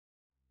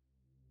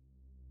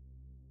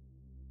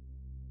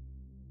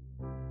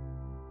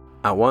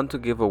I want to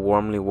give a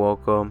warmly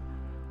welcome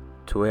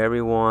to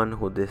everyone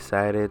who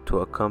decided to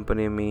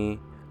accompany me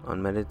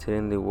on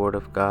meditating the Word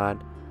of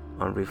God,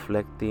 on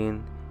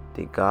reflecting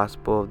the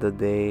Gospel of the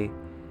day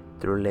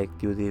through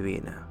Lectio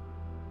Divina.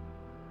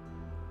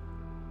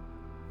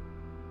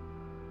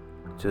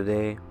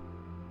 Today,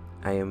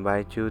 I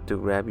invite you to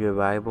grab your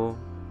Bible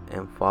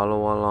and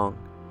follow along.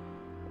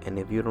 And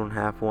if you don't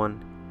have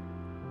one,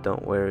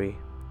 don't worry.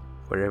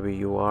 Wherever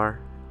you are,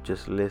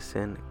 just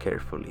listen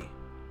carefully.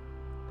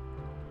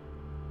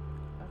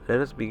 Let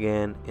us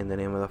begin in the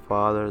name of the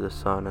Father, the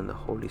Son, and the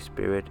Holy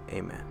Spirit.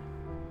 Amen.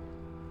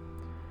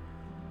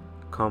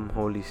 Come,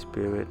 Holy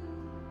Spirit,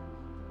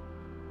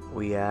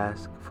 we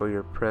ask for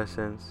your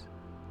presence.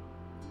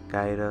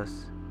 Guide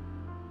us.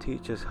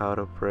 Teach us how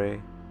to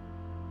pray.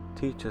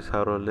 Teach us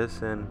how to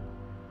listen.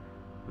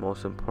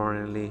 Most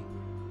importantly,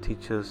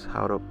 teach us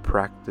how to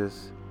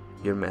practice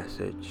your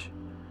message.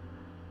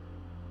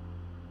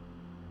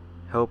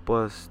 Help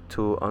us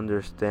to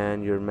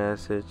understand your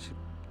message.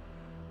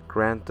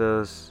 Grant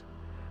us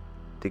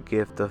the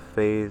gift of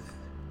faith.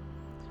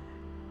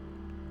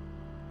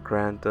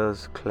 Grant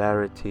us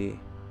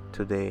clarity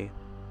today.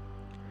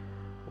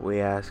 We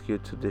ask you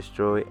to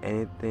destroy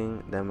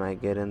anything that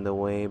might get in the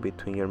way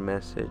between your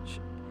message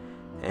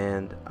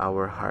and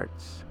our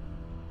hearts.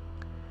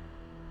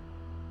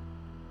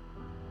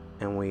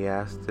 And we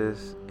ask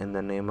this in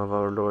the name of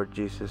our Lord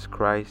Jesus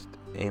Christ.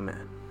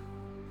 Amen.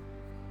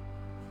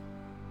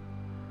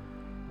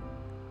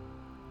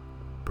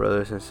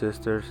 Brothers and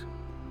sisters,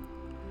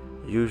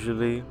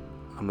 usually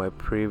on my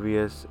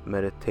previous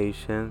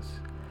meditations,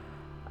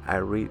 I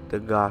read the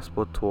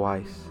Gospel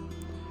twice,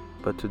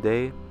 but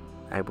today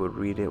I would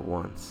read it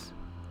once.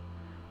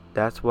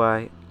 That's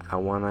why I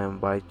want to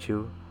invite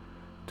you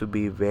to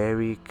be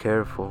very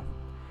careful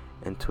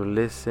and to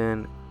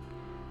listen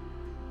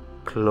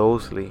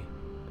closely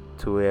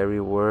to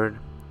every word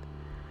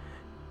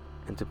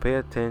and to pay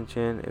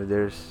attention if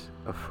there's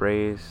a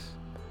phrase,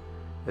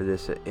 if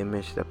there's an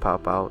image that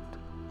pop out,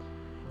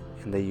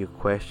 and that you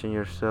question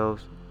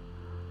yourselves,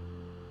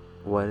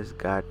 what is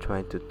God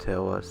trying to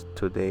tell us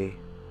today?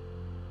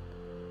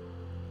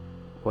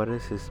 What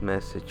is His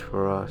message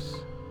for us?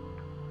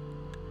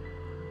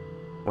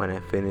 When I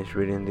finish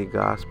reading the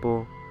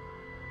Gospel,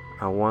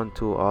 I want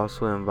to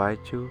also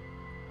invite you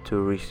to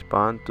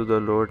respond to the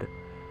Lord,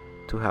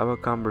 to have a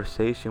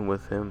conversation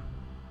with Him,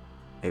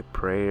 a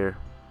prayer.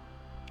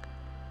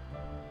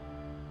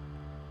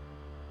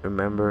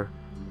 Remember,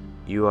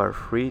 you are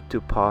free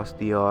to pause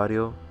the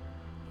audio,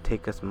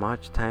 take as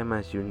much time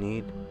as you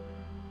need,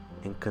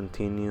 and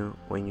continue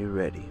when you're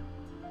ready.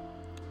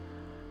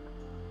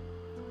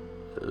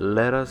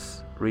 Let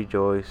us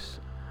rejoice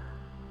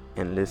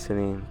in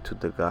listening to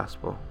the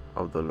Gospel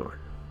of the Lord.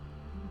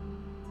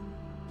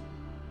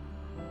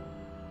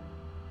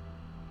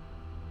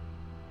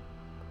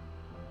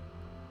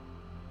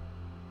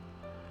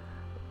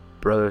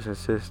 Brothers and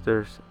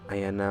sisters, I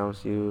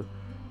announce you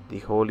the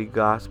Holy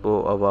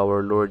Gospel of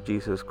our Lord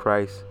Jesus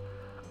Christ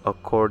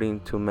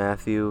according to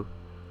Matthew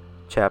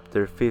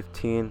chapter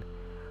 15,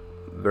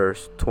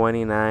 verse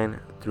 29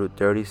 through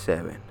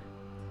 37.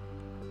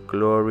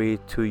 Glory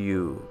to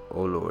you,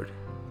 O Lord.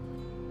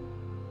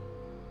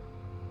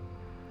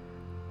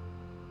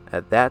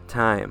 At that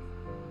time,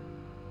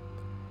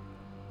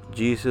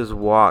 Jesus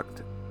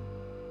walked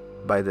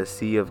by the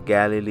Sea of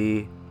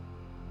Galilee,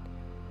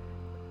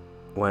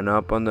 went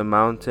up on the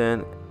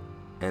mountain,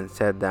 and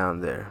sat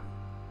down there.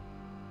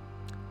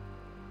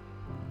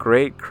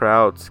 Great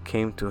crowds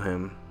came to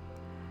him,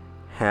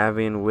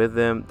 having with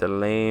them the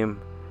lame,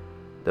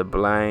 the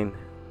blind,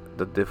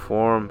 the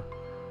deformed,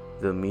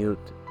 the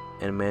mute,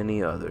 and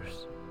many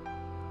others.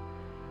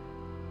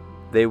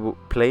 They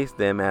placed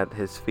them at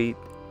his feet,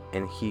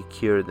 and he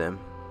cured them.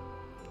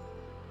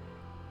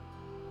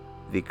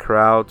 The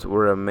crowds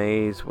were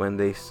amazed when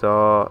they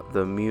saw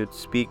the mute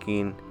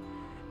speaking,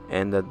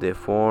 and the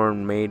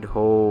deformed made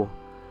whole,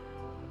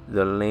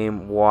 the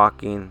lame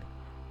walking,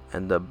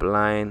 and the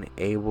blind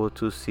able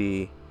to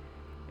see,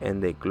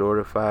 and they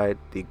glorified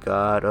the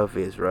God of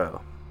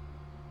Israel.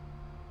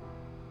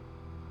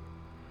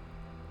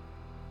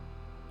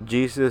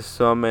 Jesus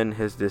summoned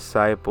his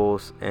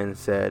disciples and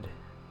said,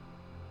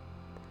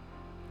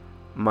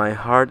 "My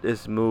heart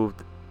is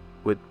moved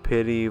with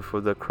pity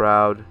for the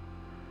crowd,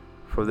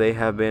 for they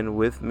have been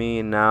with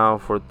me now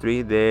for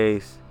 3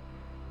 days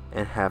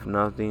and have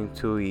nothing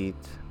to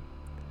eat.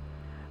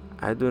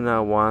 I do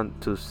not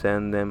want to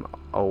send them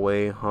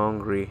away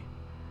hungry,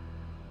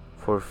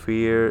 for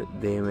fear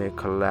they may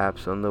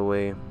collapse on the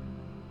way."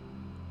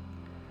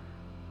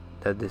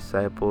 The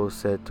disciples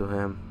said to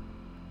him,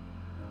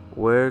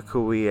 "Where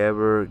could we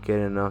ever get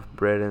enough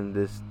bread in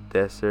this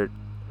desert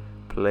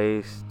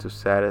place to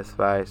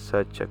satisfy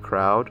such a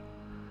crowd?"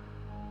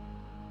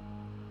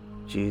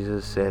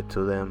 Jesus said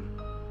to them,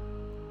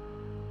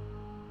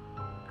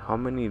 "How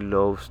many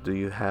loaves do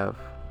you have?"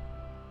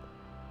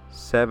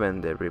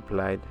 7, they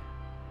replied,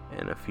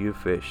 "and a few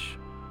fish."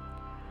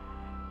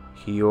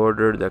 He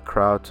ordered the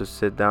crowd to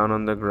sit down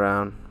on the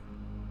ground.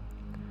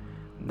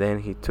 Then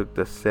he took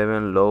the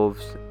 7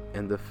 loaves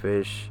and the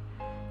fish,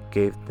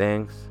 gave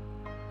thanks,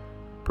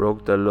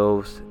 broke the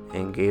loaves,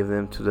 and gave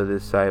them to the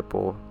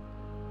disciple,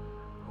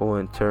 who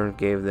in turn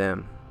gave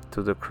them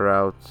to the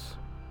crowds.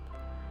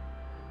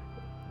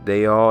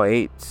 They all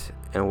ate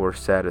and were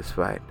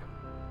satisfied.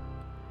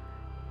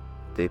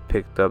 They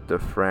picked up the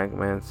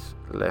fragments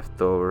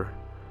left over,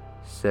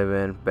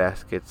 7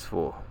 baskets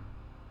full.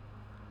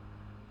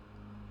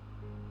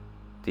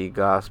 The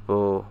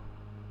Gospel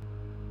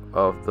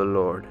of the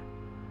Lord.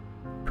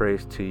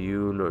 Praise to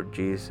you, Lord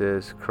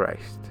Jesus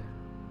Christ.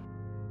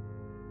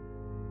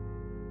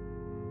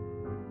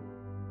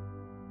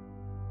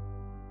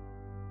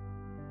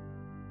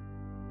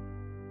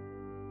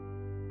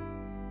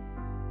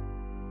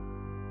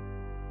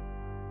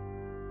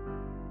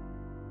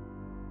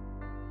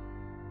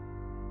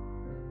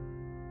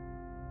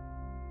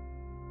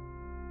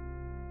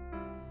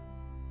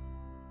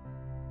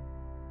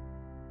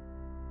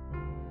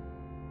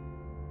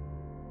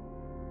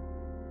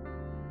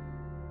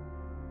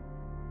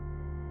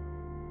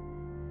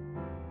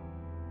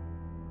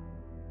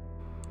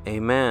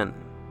 Amen.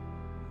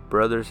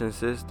 Brothers and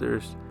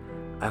sisters,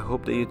 I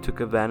hope that you took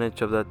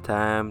advantage of that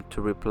time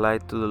to reply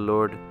to the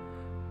Lord,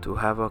 to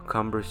have a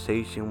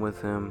conversation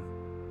with Him.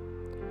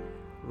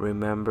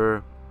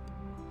 Remember,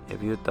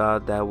 if you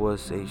thought that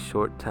was a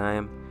short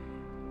time,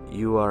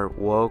 you are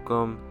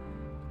welcome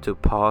to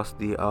pause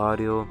the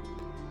audio,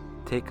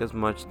 take as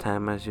much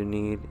time as you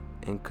need,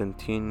 and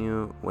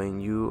continue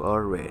when you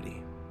are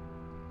ready.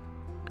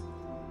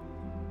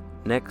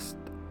 Next,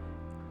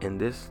 in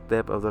this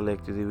step of the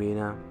Lectio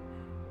Divina,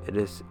 it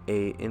is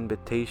an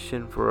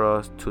invitation for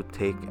us to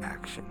take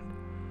action.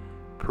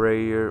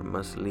 Prayer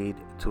must lead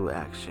to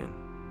action.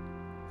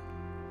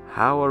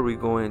 How are we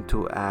going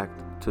to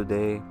act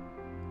today?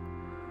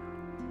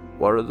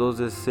 What are those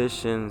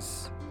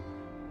decisions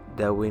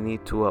that we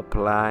need to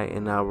apply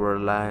in our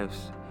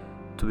lives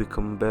to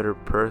become a better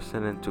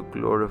person and to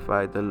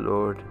glorify the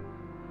Lord?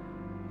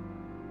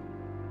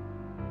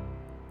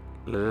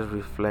 Let us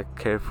reflect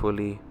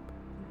carefully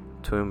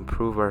to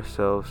improve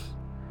ourselves,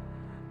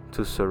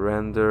 to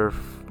surrender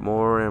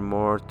more and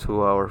more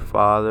to our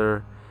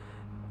Father,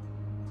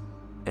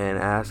 and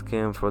ask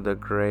Him for the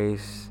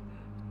grace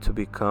to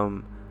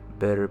become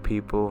better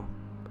people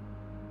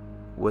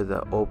with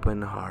an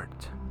open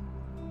heart.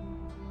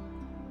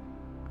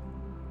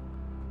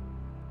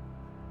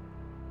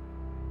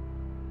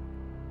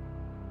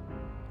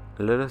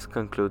 Let us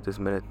conclude this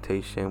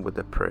meditation with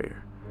a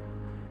prayer,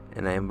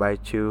 and I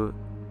invite you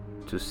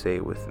to say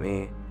with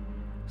me,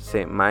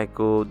 Saint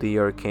Michael the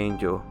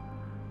Archangel,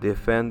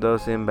 defend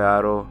us in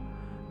battle,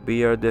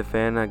 be our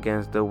defense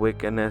against the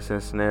wickedness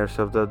and snares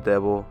of the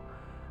devil.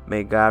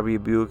 May God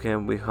rebuke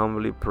him, we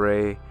humbly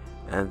pray,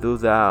 and do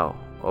thou,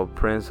 O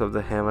Prince of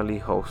the heavenly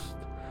host,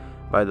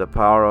 by the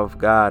power of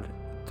God,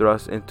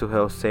 thrust into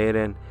hell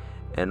Satan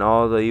and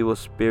all the evil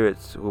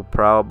spirits who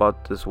prowl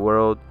about this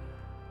world,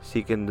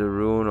 seeking the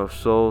ruin of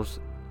souls.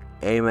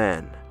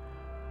 Amen.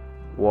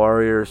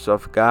 Warriors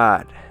of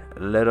God,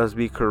 let us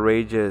be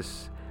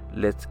courageous.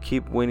 Let's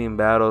keep winning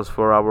battles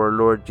for our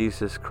Lord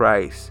Jesus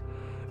Christ,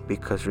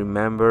 because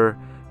remember,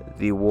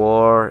 the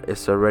war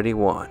is already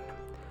won.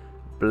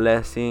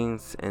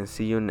 Blessings, and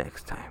see you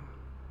next time.